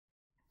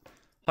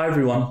Hi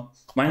everyone,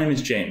 my name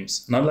is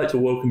James and I'd like to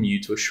welcome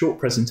you to a short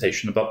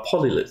presentation about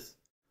Polylith.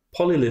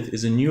 Polylith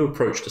is a new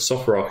approach to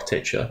software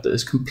architecture that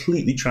has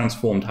completely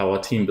transformed how our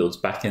team builds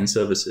back-end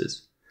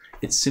services.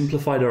 It's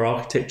simplified our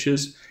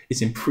architectures,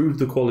 it's improved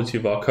the quality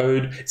of our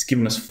code, it's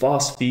given us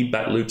fast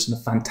feedback loops and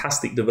a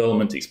fantastic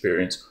development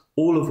experience,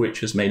 all of which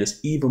has made us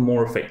even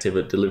more effective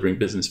at delivering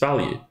business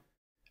value.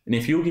 And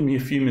if you'll give me a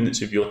few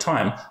minutes of your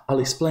time, I'll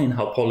explain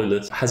how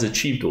Polylith has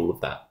achieved all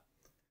of that.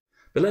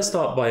 But let's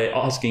start by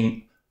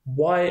asking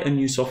why a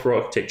new software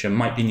architecture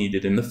might be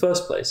needed in the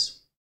first place.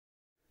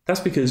 That's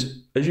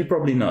because, as you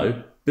probably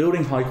know,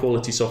 building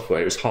high-quality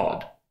software is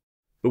hard.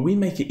 But we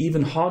make it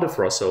even harder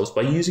for ourselves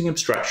by using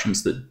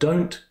abstractions that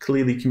don't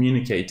clearly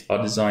communicate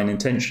our design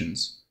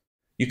intentions.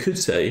 You could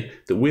say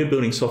that we're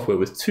building software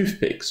with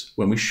toothpicks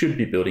when we should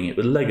be building it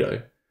with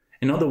Lego.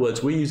 In other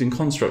words, we're using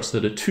constructs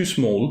that are too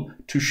small,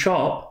 too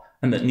sharp,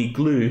 and that need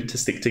glue to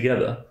stick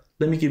together.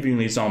 Let me give you an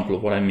example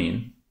of what I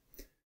mean.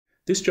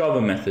 This Java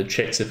method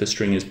checks if a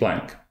string is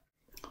blank,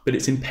 but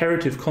its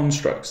imperative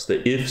constructs,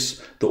 the ifs,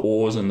 the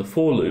ors, and the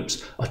for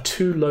loops, are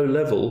too low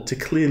level to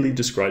clearly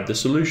describe the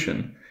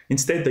solution.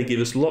 Instead, they give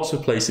us lots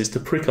of places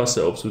to prick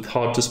ourselves with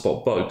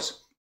hard-to-spot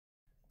bugs.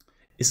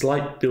 It's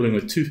like building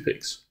with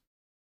toothpicks.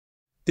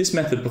 This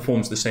method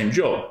performs the same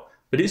job,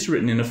 but it's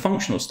written in a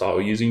functional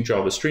style using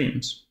Java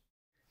streams.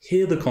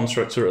 Here, the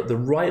constructs are at the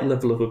right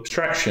level of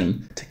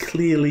abstraction to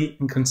clearly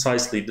and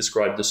concisely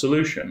describe the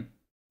solution.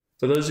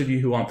 For those of you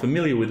who aren't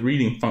familiar with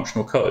reading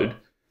functional code,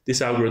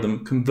 this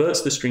algorithm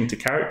converts the string to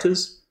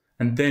characters,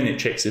 and then it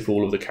checks if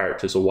all of the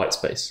characters are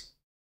whitespace.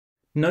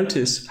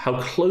 Notice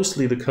how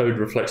closely the code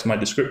reflects my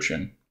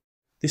description.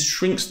 This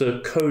shrinks the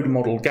code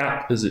model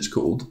gap, as it's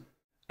called,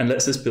 and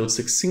lets us build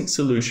succinct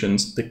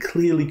solutions that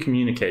clearly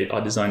communicate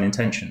our design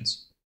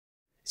intentions.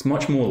 It's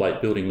much more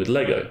like building with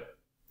Lego.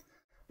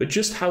 But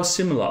just how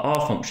similar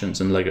are functions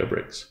and Lego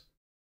bricks?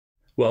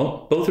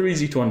 Well, both are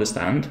easy to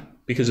understand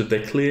because of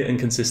their clear and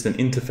consistent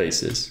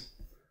interfaces.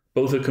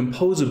 Both are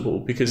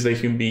composable because they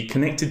can be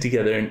connected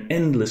together in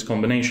endless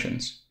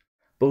combinations.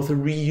 Both are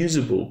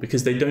reusable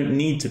because they don't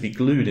need to be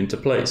glued into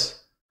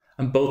place.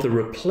 And both are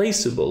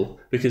replaceable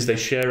because they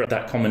share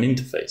that common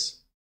interface.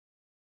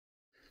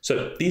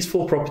 So these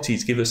four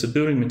properties give us a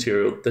building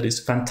material that is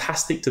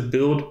fantastic to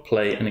build,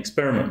 play, and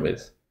experiment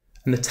with.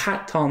 And the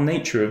tactile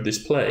nature of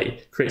this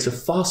play creates a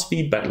fast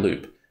feedback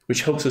loop,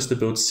 which helps us to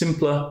build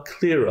simpler,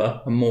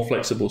 clearer, and more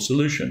flexible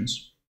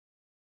solutions.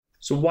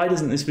 So why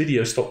doesn't this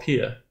video stop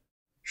here?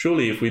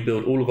 Surely if we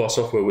build all of our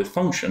software with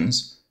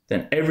functions,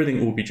 then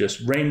everything will be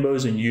just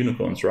rainbows and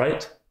unicorns,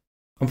 right?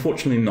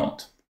 Unfortunately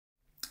not.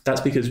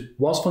 That's because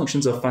whilst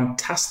functions are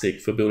fantastic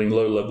for building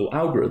low-level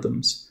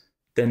algorithms,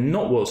 they're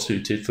not well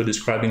suited for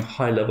describing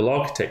high-level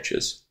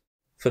architectures.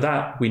 For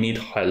that, we need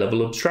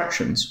high-level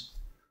abstractions.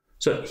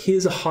 So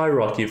here's a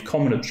hierarchy of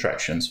common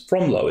abstractions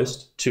from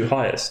lowest to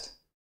highest.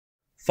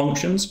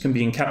 Functions can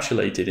be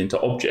encapsulated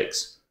into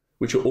objects,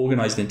 which are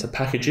organized into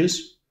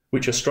packages,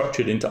 which are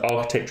structured into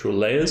architectural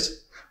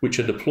layers, which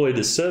are deployed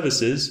as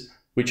services,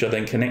 which are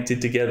then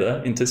connected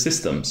together into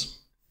systems.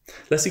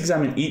 Let's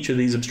examine each of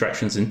these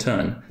abstractions in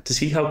turn to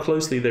see how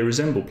closely they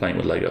resemble playing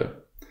with Lego.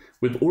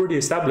 We've already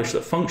established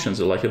that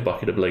functions are like a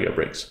bucket of Lego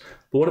bricks,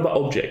 but what about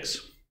objects?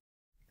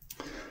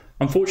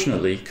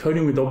 Unfortunately,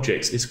 coding with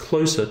objects is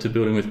closer to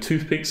building with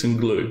toothpicks and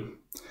glue.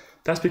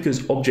 That's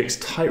because objects'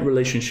 tight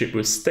relationship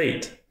with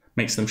state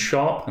makes them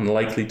sharp and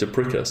likely to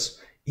prick us,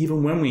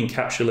 even when we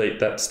encapsulate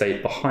that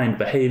state behind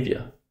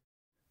behavior.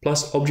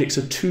 Plus, objects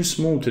are too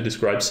small to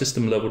describe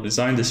system-level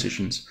design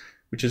decisions,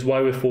 which is why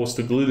we're forced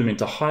to glue them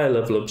into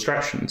higher-level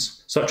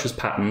abstractions, such as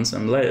patterns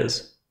and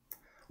layers.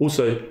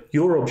 Also,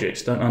 your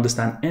objects don't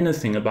understand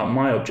anything about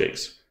my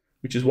objects,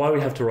 which is why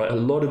we have to write a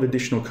lot of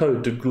additional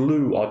code to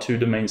glue our two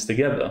domains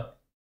together.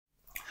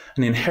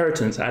 And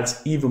inheritance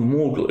adds even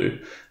more glue.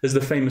 As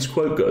the famous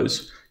quote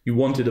goes, you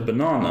wanted a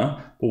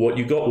banana, but what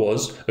you got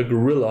was a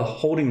gorilla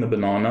holding the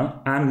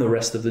banana and the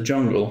rest of the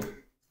jungle.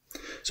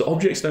 So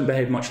objects don't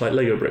behave much like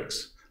Lego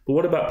bricks. But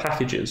what about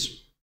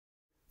packages?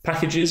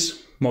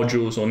 Packages,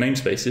 modules, or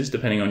namespaces,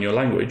 depending on your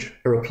language,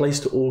 are a place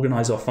to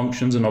organize our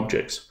functions and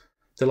objects.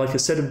 They're like a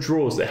set of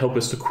drawers that help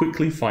us to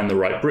quickly find the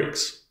right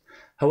bricks.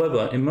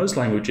 However, in most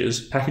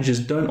languages, packages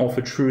don't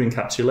offer true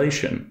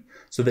encapsulation,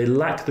 so they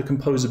lack the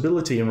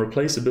composability and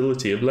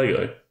replaceability of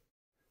Lego.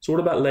 So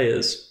what about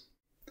layers?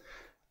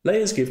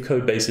 Layers give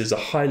code bases a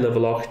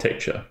high-level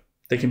architecture.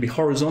 They can be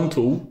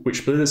horizontal, which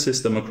split a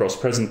system across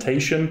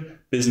presentation,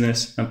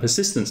 business, and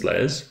persistence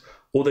layers,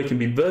 or they can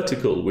be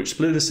vertical, which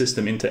split a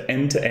system into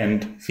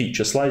end-to-end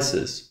feature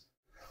slices.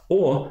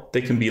 Or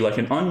they can be like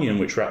an onion,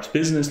 which wraps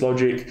business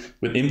logic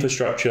with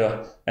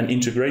infrastructure and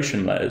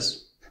integration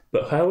layers.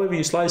 But however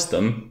you slice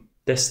them,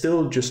 they're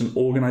still just an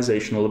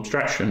organizational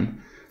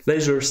abstraction.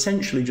 Layers are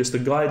essentially just a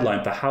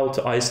guideline for how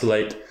to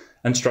isolate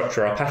and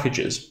structure our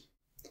packages.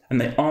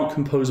 And they aren't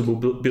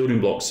composable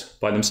building blocks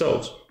by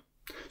themselves.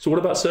 So what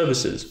about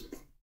services?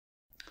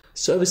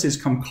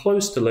 Services come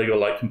close to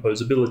Lego-like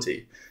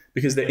composability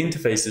because their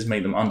interfaces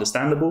make them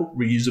understandable,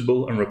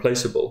 reusable, and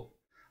replaceable.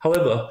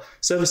 However,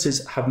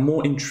 services have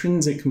more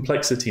intrinsic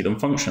complexity than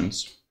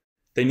functions.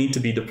 They need to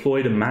be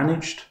deployed and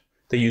managed,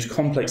 they use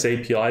complex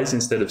APIs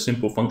instead of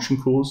simple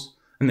function calls,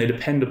 and they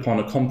depend upon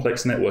a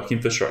complex network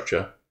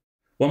infrastructure.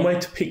 One way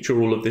to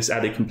picture all of this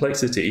added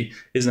complexity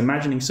is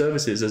imagining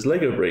services as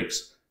Lego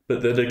bricks,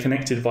 but that are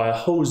connected via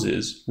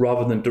hoses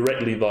rather than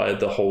directly via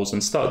the holes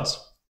and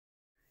studs.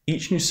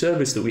 Each new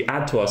service that we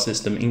add to our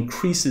system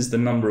increases the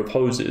number of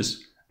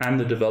hoses and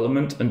the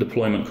development and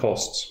deployment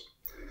costs.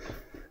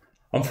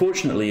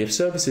 Unfortunately, if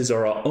services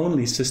are our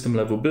only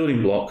system-level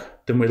building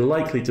block, then we're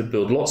likely to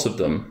build lots of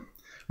them,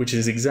 which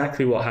is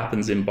exactly what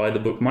happens in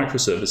by-the-book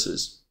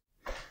microservices.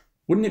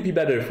 Wouldn't it be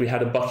better if we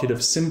had a bucket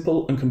of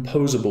simple and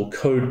composable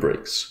code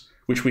bricks,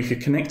 which we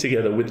could connect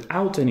together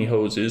without any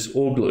hoses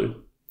or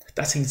glue?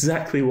 That's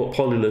exactly what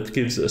Polylith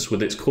gives us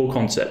with its core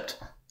concept,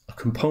 a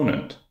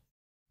component.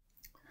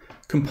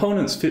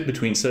 Components fit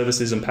between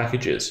services and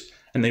packages,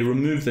 and they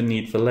remove the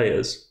need for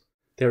layers.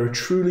 They're a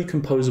truly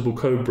composable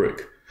code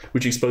brick,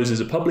 which exposes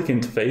a public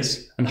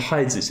interface and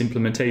hides its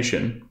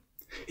implementation.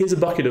 Here's a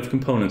bucket of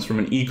components from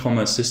an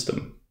e-commerce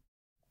system.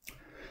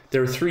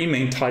 There are three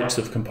main types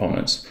of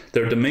components.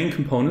 There are domain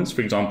components,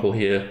 for example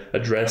here,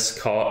 address,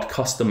 cart,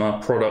 customer,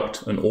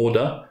 product, and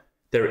order.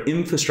 There are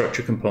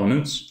infrastructure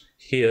components,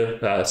 here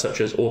such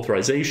as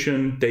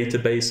authorization,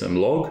 database, and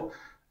log.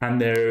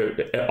 And there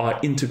are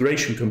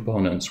integration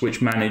components,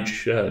 which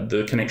manage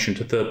the connection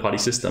to third-party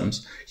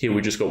systems. Here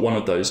we just got one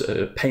of those,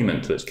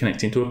 payment, that's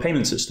connecting to a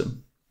payment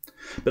system.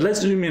 But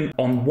let's zoom in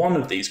on one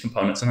of these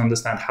components and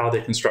understand how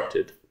they're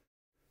constructed.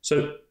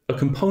 So a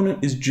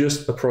component is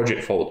just a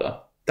project folder.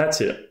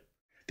 That's it.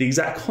 The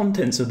exact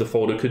contents of the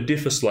folder could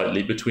differ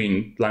slightly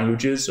between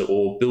languages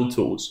or build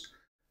tools,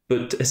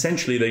 but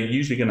essentially they're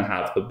usually going to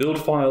have a build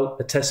file,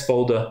 a test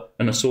folder,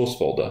 and a source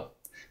folder.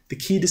 The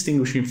key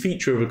distinguishing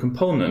feature of a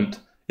component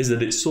is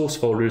that its source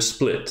folder is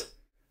split,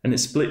 and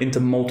it's split into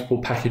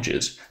multiple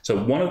packages.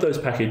 So one of those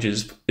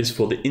packages is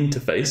for the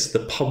interface,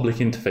 the public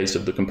interface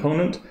of the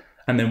component,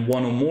 and then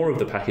one or more of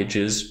the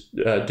packages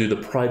do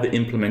the private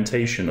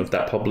implementation of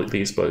that publicly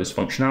exposed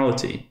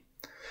functionality.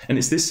 And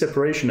it's this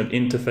separation of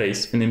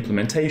interface and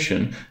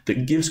implementation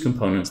that gives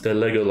components their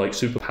Lego-like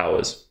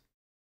superpowers.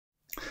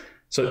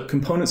 So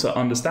components are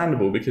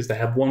understandable because they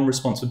have one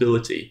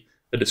responsibility,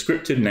 a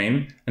descriptive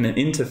name and an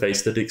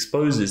interface that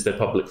exposes their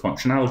public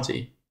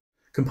functionality.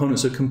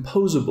 Components are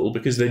composable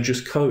because they're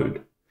just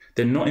code.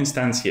 They're not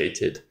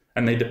instantiated,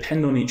 and they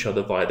depend on each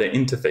other via their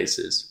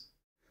interfaces.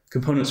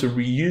 Components are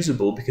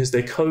reusable because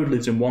their code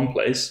lives in one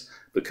place,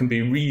 but can be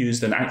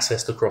reused and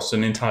accessed across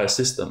an entire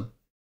system.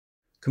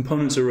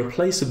 Components are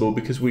replaceable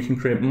because we can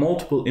create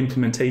multiple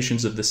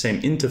implementations of the same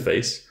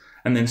interface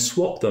and then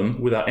swap them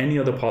without any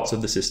other parts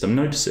of the system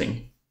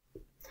noticing.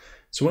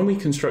 So when we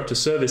construct a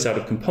service out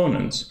of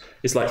components,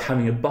 it's like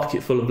having a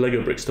bucket full of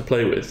Lego bricks to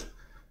play with.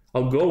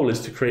 Our goal is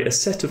to create a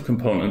set of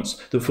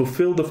components that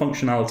fulfill the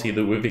functionality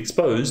that we've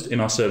exposed in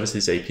our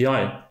services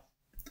API.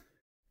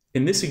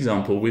 In this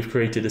example, we've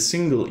created a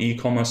single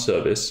e-commerce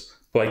service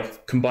by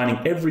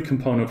combining every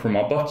component from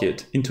our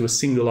bucket into a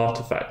single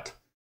artifact.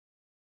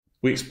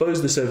 We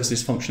expose the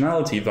service's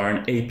functionality via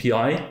an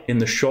API in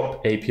the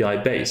shop API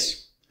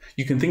base.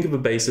 You can think of a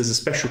base as a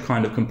special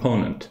kind of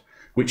component,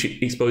 which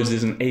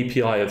exposes an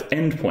API of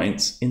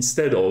endpoints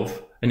instead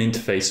of an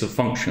interface of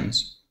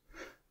functions.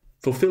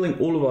 Fulfilling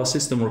all of our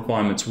system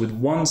requirements with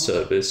one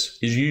service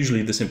is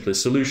usually the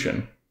simplest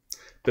solution.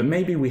 But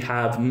maybe we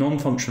have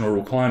non-functional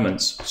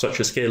requirements, such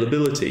as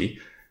scalability,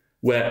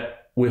 where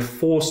we're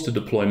forced to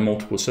deploy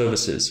multiple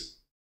services.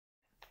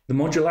 The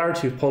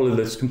modularity of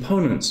Polylith's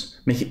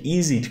components make it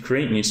easy to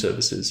create new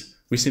services.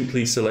 We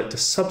simply select a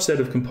subset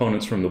of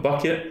components from the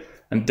bucket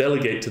and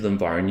delegate to them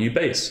via a new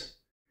base.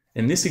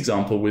 In this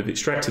example, we've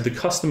extracted the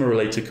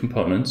customer-related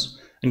components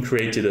and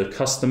created a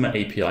customer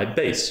API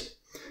base,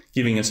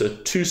 giving us a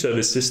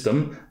two-service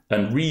system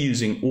and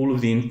reusing all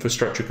of the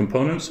infrastructure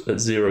components at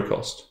zero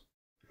cost.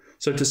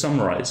 So to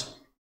summarize,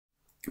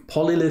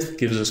 Polylith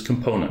gives us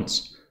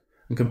components,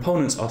 and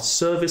components are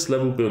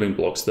service-level building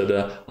blocks that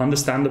are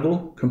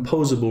understandable,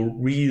 composable,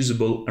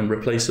 reusable, and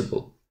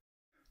replaceable.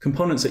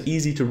 Components are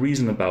easy to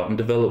reason about and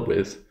develop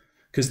with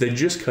because they're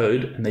just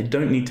code and they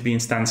don't need to be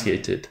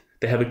instantiated.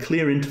 They have a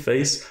clear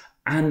interface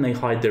and they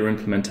hide their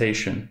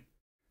implementation.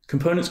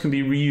 Components can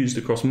be reused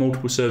across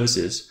multiple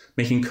services,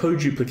 making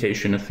code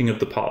duplication a thing of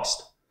the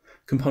past.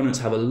 Components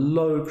have a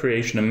low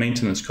creation and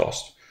maintenance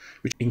cost,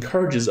 which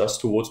encourages us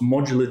towards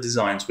modular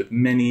designs with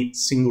many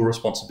single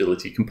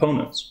responsibility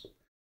components.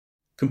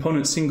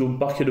 Component's single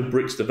bucket of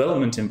bricks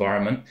development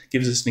environment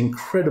gives us an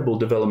incredible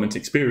development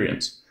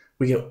experience.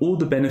 We get all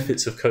the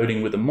benefits of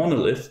coding with a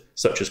monolith,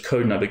 such as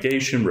code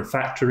navigation,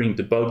 refactoring,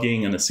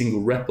 debugging, and a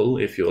single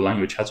REPL if your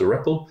language has a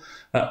REPL,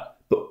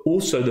 but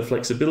also the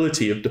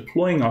flexibility of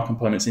deploying our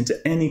components into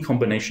any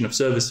combination of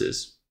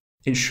services.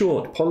 In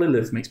short,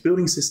 Polylith makes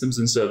building systems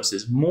and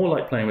services more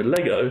like playing with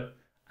Lego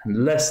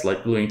and less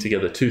like gluing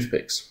together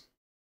toothpicks.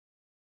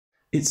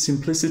 Its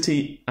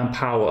simplicity and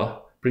power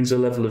brings a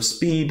level of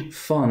speed,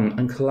 fun,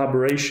 and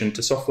collaboration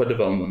to software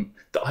development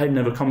that I've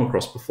never come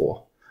across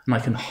before. and I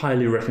can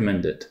highly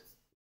recommend it.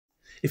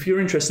 If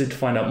you're interested to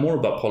find out more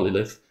about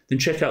Polylith, then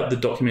check out the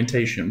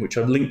documentation, which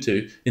I've linked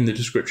to in the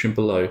description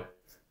below.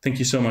 Thank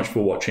you so much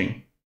for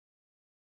watching.